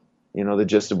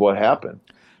gist of what happened.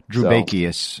 Drew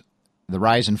Bakius, The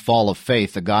Rise and Fall of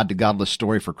Faith, a God-to-Godless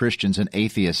Story for Christians and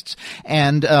Atheists.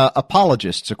 And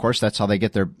apologists, of course, that's how they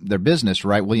get their business,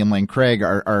 right? William Lane Craig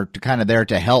are kind of there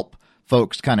to help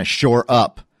folks kind of shore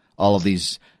up all of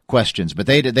these questions. But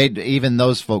they even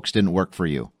those folks didn't work for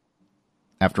you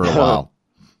after a while.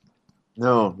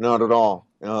 No, not at all.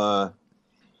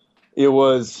 It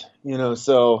was,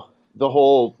 so the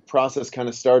whole process kind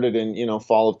of started in,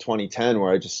 fall of 2010,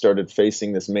 where I just started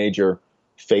facing this major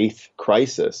faith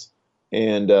crisis.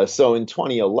 And so in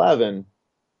 2011,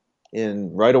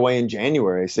 right away in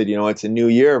January, I said, it's a new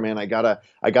year, man. I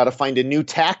gotta find a new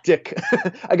tactic.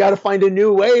 I gotta find a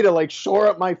new way to shore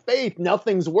up my faith.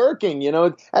 Nothing's working.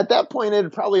 At that point, it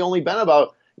had probably only been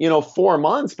about, 4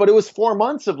 months, but it was 4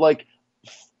 months of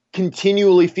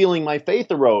continually feeling my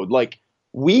faith erode,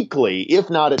 weekly, if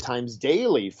not at times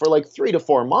daily, for 3 to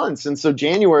 4 months. And so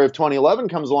January of 2011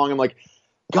 comes along. I'm like,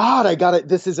 God,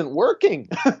 this isn't working.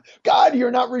 God,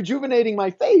 you're not rejuvenating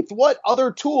my faith. What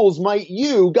other tools might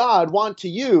you, God, want to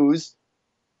use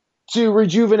to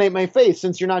rejuvenate my faith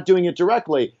since you're not doing it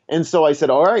directly? And so I said,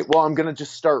 all right, well, I'm going to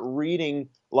just start reading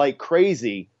like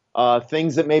crazy,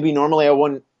 things that maybe normally I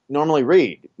wouldn't normally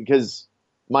read, because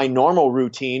my normal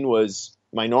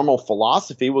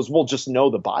philosophy was, well, just know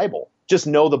the Bible. Just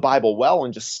know the Bible well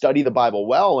and just study the Bible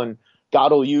well, and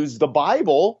God will use the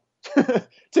Bible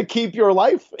to keep your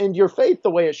life and your faith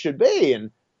the way it should be.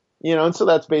 And so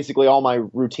that's basically all my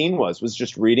routine was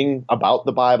just reading about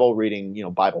the Bible,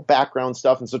 reading, Bible background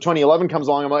stuff. And so 2011 comes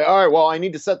along. I'm like, all right, well, I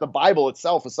need to set the Bible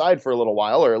itself aside for a little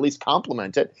while, or at least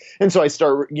complement it. And so I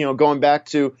start, going back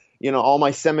to, all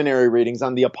my seminary readings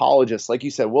on the apologists, like you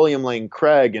said, William Lane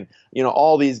Craig, and,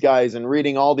 all these guys, and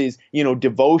reading all these,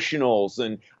 devotionals.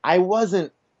 And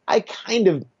I kind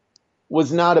of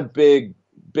was not a big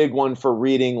one for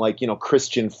reading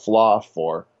Christian fluff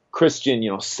or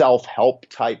Christian, self-help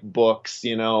type books,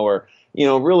 or,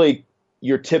 really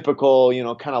your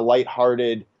typical, kind of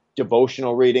lighthearted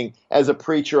devotional reading. As a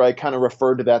preacher, I kind of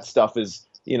refer to that stuff as,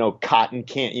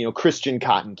 Christian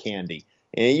cotton candy.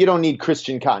 And you don't need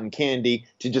Christian cotton candy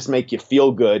to just make you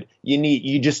feel good.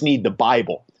 You just need the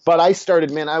Bible. But I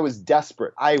started, man, I was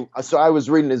desperate. So I was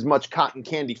reading as much cotton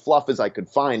candy fluff as I could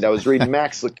find. I was reading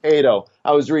Max Lucado.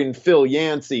 I was reading Phil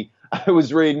Yancey. I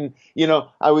was reading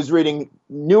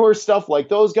newer stuff like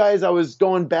those guys. I was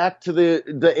going back to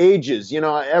the ages.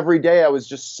 Every day I was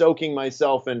just soaking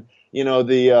myself in,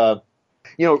 the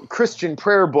Christian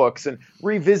prayer books, and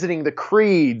revisiting the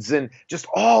creeds, and just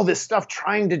all this stuff,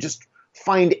 trying to just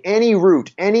find any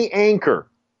root, any anchor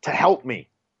to help me.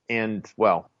 And,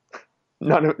 well,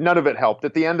 none of it helped.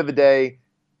 At the end of the day,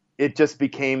 it just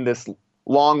became this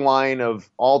long line of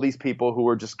all these people who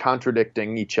were just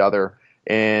contradicting each other,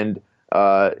 and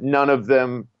none of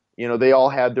them, they all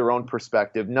had their own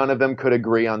perspective. None of them could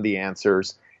agree on the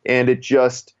answers. And it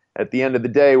just, at the end of the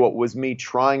day, what was me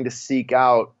trying to seek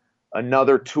out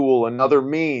another tool, another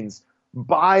means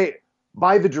by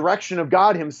the direction of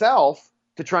God himself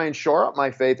to try and shore up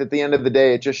my faith, at the end of the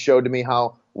day, it just showed to me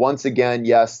how, once again,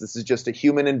 yes, this is just a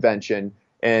human invention,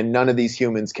 and none of these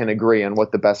humans can agree on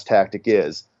what the best tactic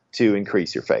is to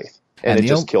increase your faith. And it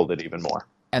just killed it even more.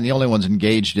 And the only ones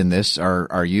engaged in this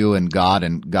are you and God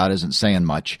isn't saying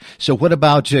much. So what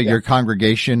about your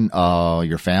congregation,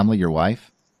 your family, your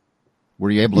wife? Were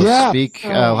you able to speak?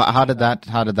 How did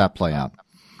that play out?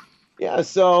 Yeah,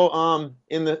 so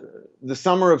in the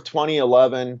summer of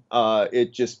 2011,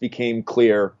 it just became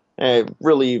clear,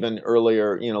 really even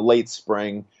earlier, late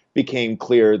spring, became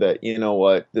clear that,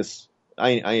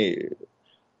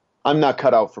 I'm not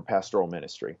cut out for pastoral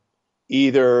ministry.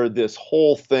 Either this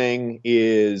whole thing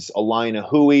is a line of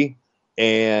hooey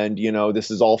and,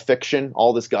 this is all fiction,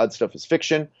 all this God stuff is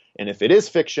fiction. And if it is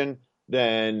fiction,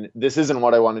 then this isn't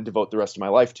what I want to devote the rest of my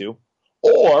life to.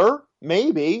 Or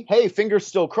maybe, hey, fingers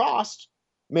still crossed,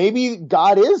 maybe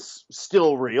God is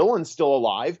still real and still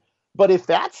alive. But if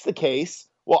that's the case,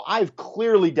 well, I've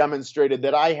clearly demonstrated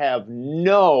that I have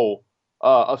no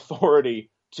authority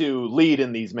to lead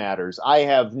in these matters. I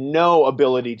have no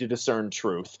ability to discern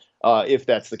truth, if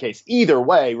that's the case. Either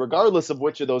way, regardless of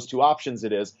which of those two options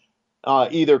it is,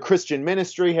 either Christian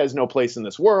ministry has no place in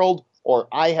this world, or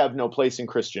I have no place in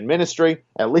Christian ministry,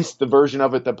 at least the version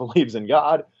of it that believes in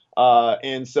God.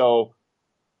 And so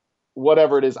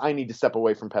whatever it is, I need to step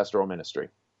away from pastoral ministry,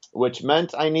 which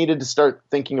meant I needed to start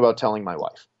thinking about telling my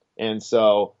wife. And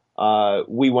so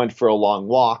we went for a long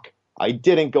walk. I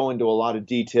didn't go into a lot of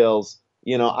details.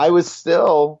 I was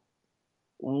still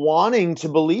wanting to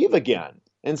believe again.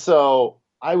 And so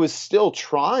I was still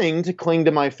trying to cling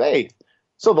to my faith.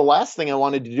 So the last thing I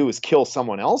wanted to do was kill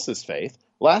someone else's faith.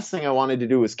 Last thing I wanted to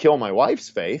do was kill my wife's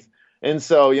faith. And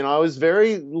so, I was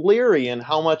very leery in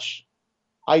how much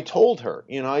I told her.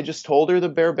 I just told her the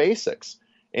bare basics.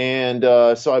 And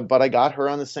but I got her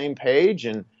on the same page.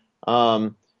 And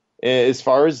as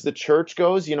far as the church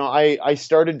goes, I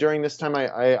started during this time,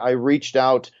 I reached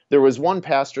out. There was one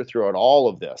pastor throughout all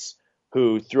of this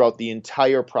who throughout the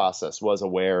entire process was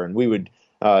aware. And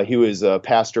he was a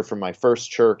pastor from my first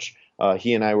church.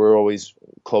 He and I were always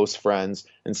close friends.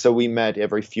 And so we met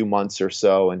every few months or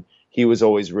so. And he was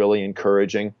always really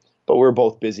encouraging. But we're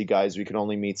both busy guys. We could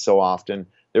only meet so often.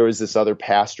 There was this other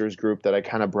pastors group that I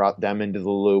kind of brought them into the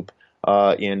loop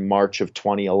in March of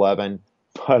 2011.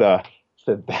 But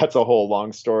that's a whole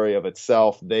long story of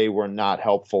itself. They were not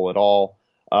helpful at all.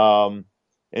 And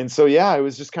so, I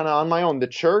was just kind of on my own. The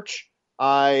church,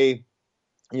 the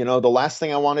last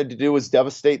thing I wanted to do was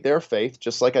devastate their faith,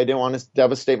 just like I didn't want to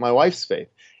devastate my wife's faith.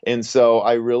 And so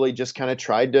I really just kind of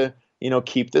tried to,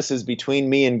 keep this as between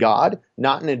me and God,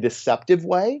 not in a deceptive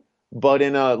way, but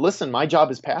in listen, my job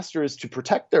as pastor is to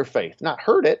protect their faith, not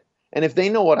hurt it. And if they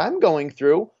know what I'm going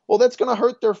through, well, that's going to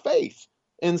hurt their faith.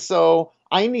 And so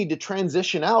I need to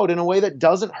transition out in a way that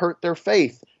doesn't hurt their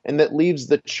faith and that leaves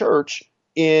the church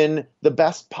in the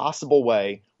best possible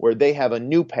way, where they have a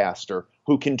new pastor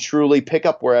who can truly pick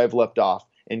up where I've left off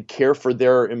and care for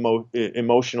their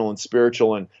emotional and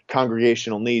spiritual and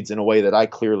congregational needs in a way that I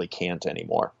clearly can't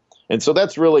anymore. And so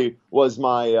that's really was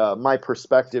my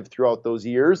perspective throughout those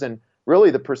years, and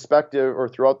really the perspective, or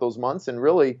throughout those months, and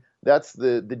really that's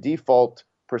the default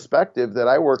perspective that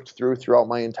I worked throughout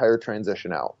my entire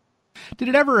transition out. Did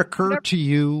it ever occur to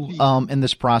you in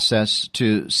this process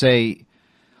to say,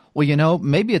 well,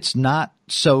 maybe it's not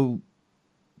so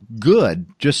good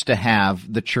just to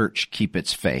have the church keep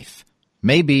its faith?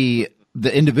 Maybe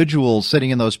the individuals sitting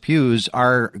in those pews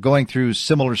are going through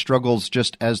similar struggles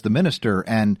just as the minister.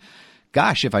 And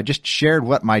gosh, if I just shared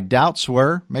what my doubts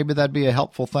were, maybe that'd be a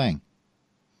helpful thing.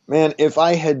 Man, if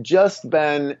I had just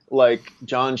been like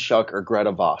John Shuck or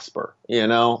Greta Vosper,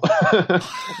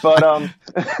 but,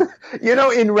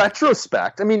 in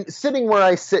retrospect, I mean, sitting where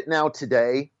I sit now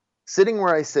today,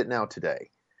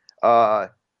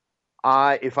 if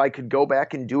I could go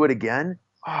back and do it again,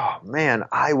 oh man,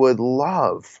 I would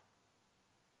love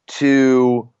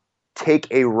to take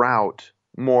a route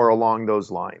more along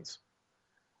those lines.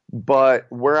 But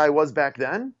where I was back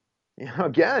then,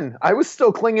 again, I was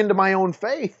still clinging to my own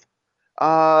faith.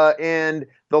 And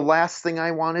the last thing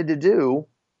I wanted to do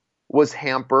was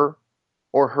hamper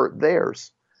or hurt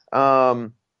theirs.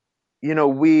 And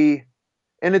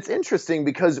it's interesting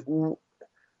because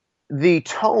the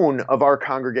tone of our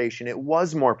congregation, it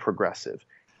was more progressive.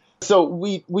 So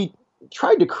we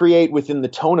tried to create within the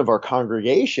tone of our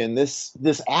congregation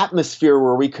this atmosphere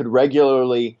where we could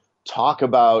regularly talk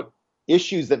about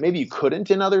issues that maybe you couldn't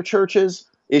in other churches,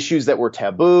 issues that were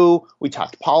taboo. We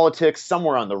talked politics,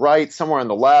 somewhere on the right, somewhere on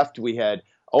the left. We had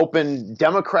open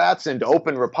Democrats and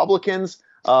open Republicans.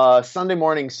 Sunday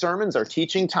morning sermons, our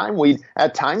teaching time,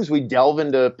 at times we'd delve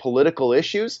into political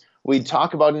issues. We'd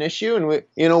talk about an issue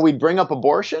and we'd bring up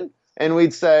abortion and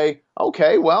we'd say,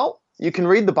 okay, well, you can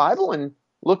read the Bible and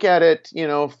look at it,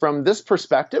 from this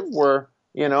perspective where,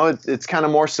 it's kind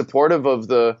of more supportive of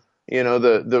the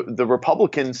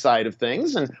Republican side of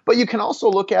things. But you can also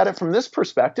look at it from this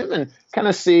perspective and kind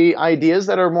of see ideas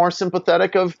that are more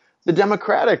sympathetic of the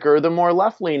Democratic or the more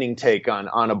left-leaning take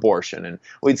on abortion. And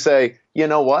we'd say, you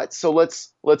know what? So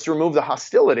let's remove the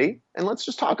hostility and let's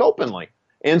just talk openly.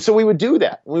 And so we would do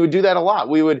that. We would do that a lot.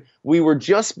 We were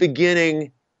just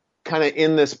beginning kind of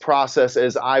in this process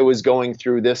as I was going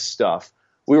through this stuff.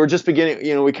 We were just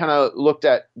beginning, we kind of looked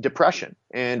at depression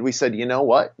and we said, you know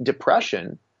what?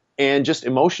 Depression and just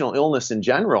emotional illness in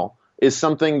general is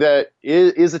something that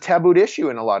is a tabooed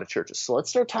issue in a lot of churches. So let's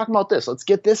start talking about this. Let's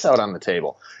get this out on the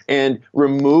table and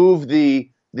remove the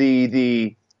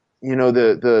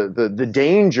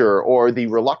danger or the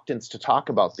reluctance to talk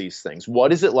about these things.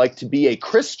 What is it like to be a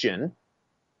Christian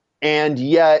and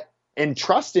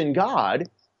trust in God,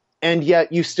 and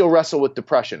yet you still wrestle with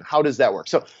depression? How does that work?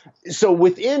 So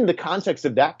within the context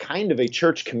of that kind of a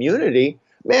church community,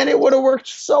 man, it would have worked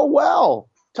so well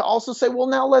to also say, well,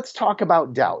 now let's talk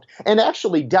about doubt. And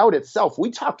actually, doubt itself,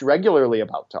 we talked regularly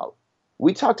about doubt.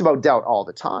 We talked about doubt all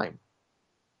the time.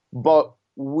 But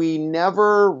we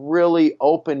never really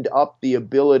opened up the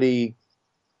ability.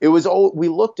 We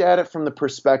looked at it from the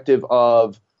perspective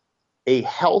of a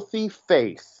healthy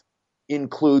faith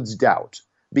includes doubt,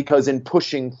 because in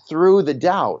pushing through the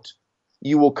doubt,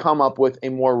 you will come up with a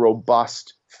more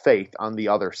robust faith on the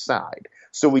other side.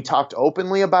 So we talked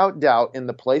openly about doubt in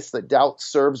the place that doubt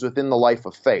serves within the life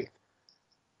of faith,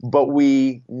 but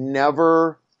we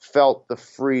never felt the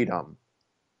freedom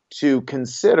to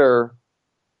consider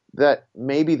that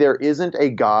maybe there isn't a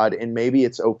God and maybe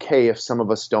it's okay if some of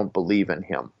us don't believe in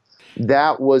him.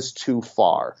 That was too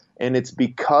far, and it's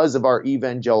because of our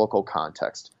evangelical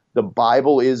context. The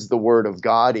Bible is the Word of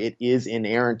God. It is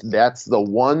inerrant. That's the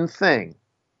one thing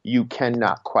you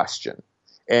cannot question.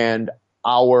 And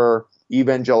our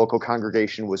evangelical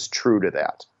congregation was true to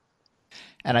that.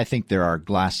 And I think there are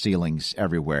glass ceilings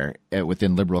everywhere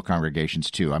within liberal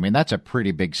congregations too. I mean, that's a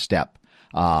pretty big step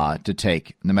to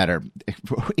take, no matter,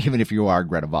 even if you are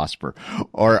Greta Vosper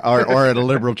or at a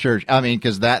liberal church. I mean,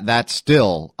 because that's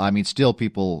still, still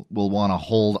people will want to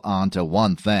hold on to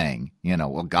one thing,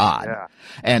 God. Yeah.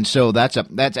 And so that's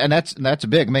big.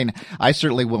 I mean, I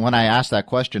certainly, when I asked that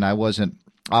question, I wasn't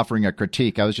offering a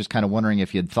critique. I was just kind of wondering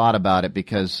if you'd thought about it,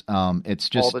 because it's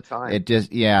just all the time.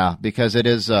 Because it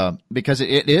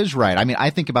is right. I mean,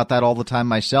 I think about that all the time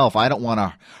myself. I don't want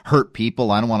to hurt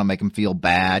people. I don't want to make them feel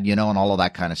bad, and all of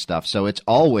that kind of stuff. So it's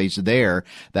always there,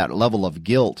 that level of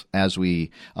guilt as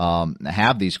we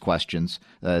have these questions,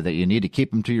 that you need to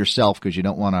keep them to yourself because you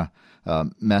don't want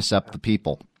to mess up the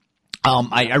people.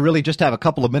 I really just have a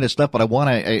couple of minutes left, but I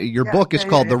want to. Your book is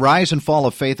called The Rise and Fall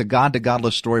of Faith: A God to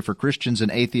Godless Story for Christians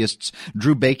and Atheists.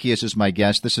 Drew Bakius is my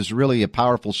guest. This is really a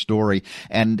powerful story.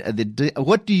 And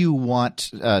what do you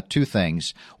want? Two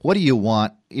things. What do you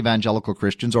want evangelical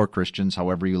Christians, or Christians,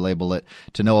 however you label it,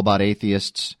 to know about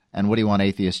atheists? And what do you want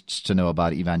atheists to know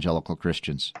about evangelical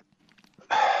Christians?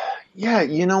 Yeah,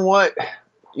 you know what?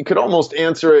 You could almost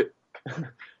answer it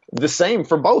the same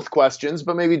for both questions,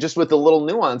 but maybe just with a little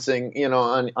nuancing,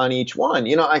 on each one.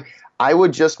 I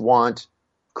would just want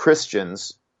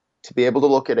Christians to be able to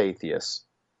look at atheists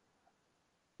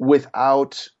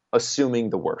without assuming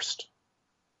the worst,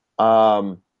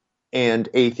 and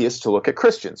atheists to look at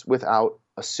Christians without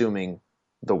assuming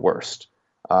the worst,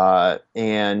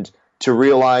 and to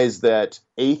realize that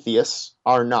atheists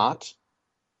are not,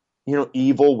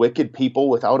 evil, wicked people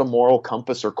without a moral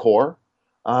compass or core.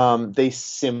 They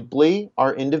simply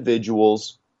are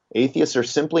individuals. Atheists are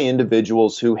simply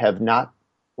individuals who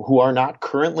are not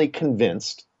currently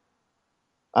convinced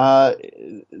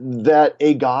that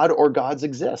a God or gods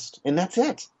exist, and that's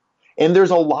it. And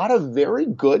there's a lot of very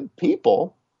good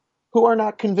people who are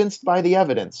not convinced by the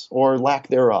evidence or lack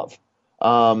thereof.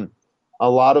 A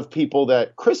lot of people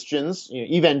that Christians,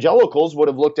 evangelicals, would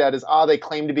have looked at as, they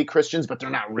claim to be Christians, but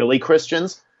they're not really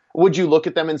Christians. Would you look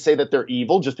at them and say that they're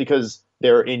evil just because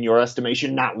they're, in your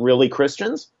estimation, not really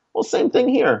Christians? Well, same thing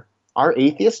here. Are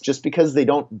atheists, just because they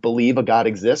don't believe a God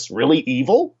exists, really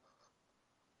evil?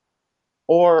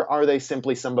 Or are they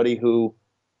simply somebody who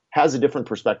has a different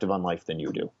perspective on life than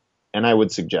you do? And I would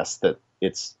suggest that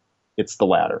it's the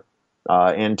latter.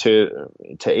 And to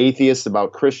atheists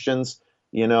about Christians,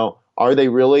 are they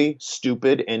really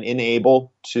stupid and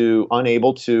unable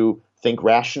to think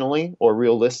rationally or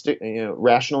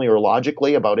rationally or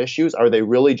logically about issues? Are they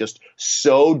really just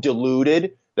so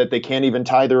deluded that they can't even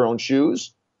tie their own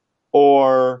shoes?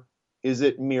 Or is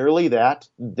it merely that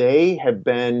they have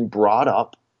been brought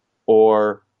up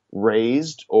or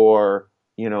raised or,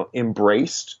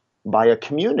 embraced by a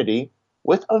community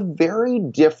with a very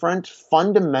different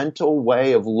fundamental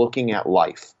way of looking at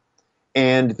life?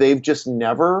 And they've just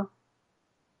never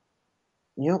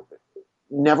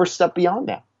stepped beyond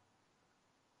that.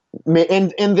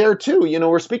 And there too,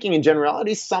 we're speaking in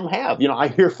generalities. Some have, I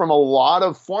hear from a lot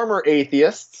of former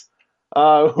atheists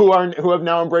who have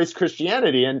now embraced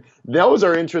Christianity, and those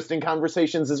are interesting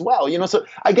conversations as well. So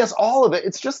I guess all of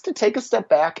it's just to take a step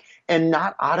back and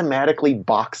not automatically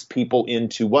box people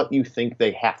into what you think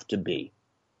they have to be.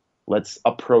 Let's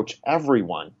approach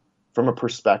everyone from a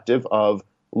perspective of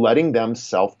letting them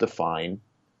self-define,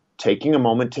 taking a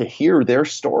moment to hear their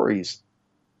stories,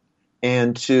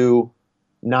 and to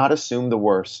not assume the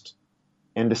worst,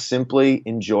 and to simply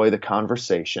enjoy the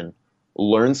conversation,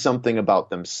 learn something about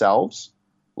themselves,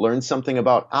 learn something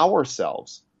about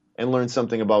ourselves, and learn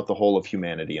something about the whole of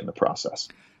humanity in the process.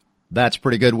 That's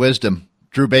pretty good wisdom.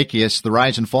 Drew Bakius, The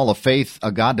Rise and Fall of Faith,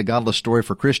 A God to Godless Story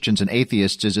for Christians and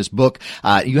Atheists is his book.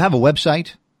 You have a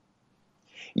website?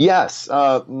 Yes.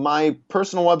 My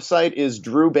personal website is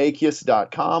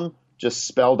drewbekius.com. Just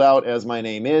spelled out as my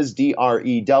name is,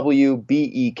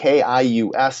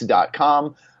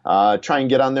 DREWBEKIUS.com. Try and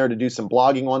get on there to do some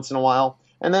blogging once in a while.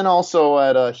 And then also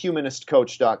at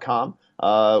humanistcoach.com,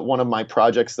 one of my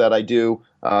projects that I do,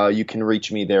 you can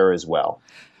reach me there as well.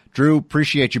 Drew,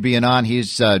 appreciate you being on.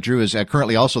 Drew is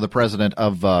currently also the president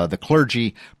of the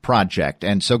Clergy Project,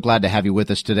 and so glad to have you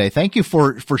with us today. Thank you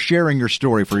for sharing your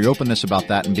story, for your openness about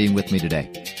that, and being with me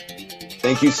today.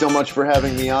 Thank you so much for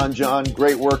having me on, John.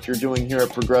 Great work you're doing here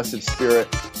at Progressive Spirit,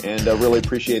 and I really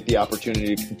appreciate the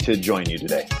opportunity to join you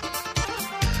today.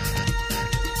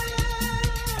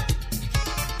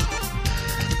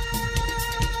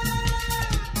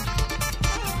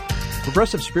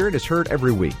 Progressive Spirit is heard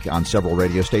every week on several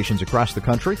radio stations across the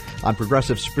country. On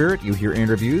Progressive Spirit, you hear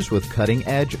interviews with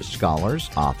cutting-edge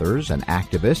scholars, authors, and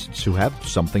activists who have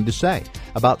something to say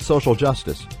about social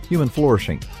justice, human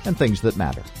flourishing, and things that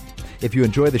matter. If you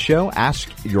enjoy the show, ask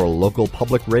your local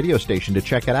public radio station to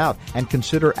check it out and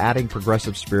consider adding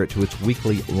Progressive Spirit to its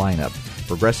weekly lineup.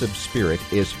 Progressive Spirit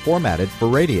is formatted for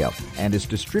radio and is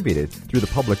distributed through the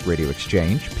Public Radio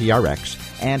Exchange,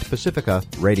 PRX, and Pacifica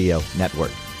Radio Network.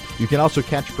 You can also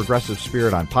catch Progressive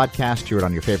Spirit on podcast, hear it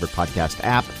on your favorite podcast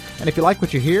app. And if you like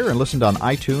what you hear and listened on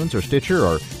iTunes or Stitcher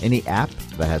or any app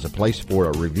that has a place for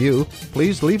a review,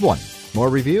 please leave one. More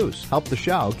reviews help the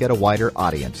show get a wider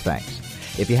audience. Thanks.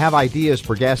 If you have ideas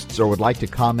for guests or would like to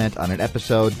comment on an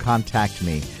episode, contact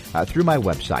me through my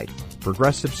website,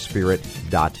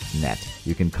 progressivespirit.net.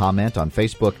 You can comment on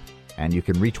Facebook and you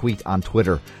can retweet on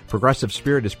Twitter. Progressive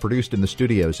Spirit is produced in the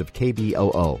studios of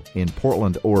KBOO in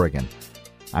Portland, Oregon.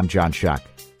 I'm John Schuck.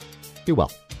 Be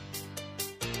well.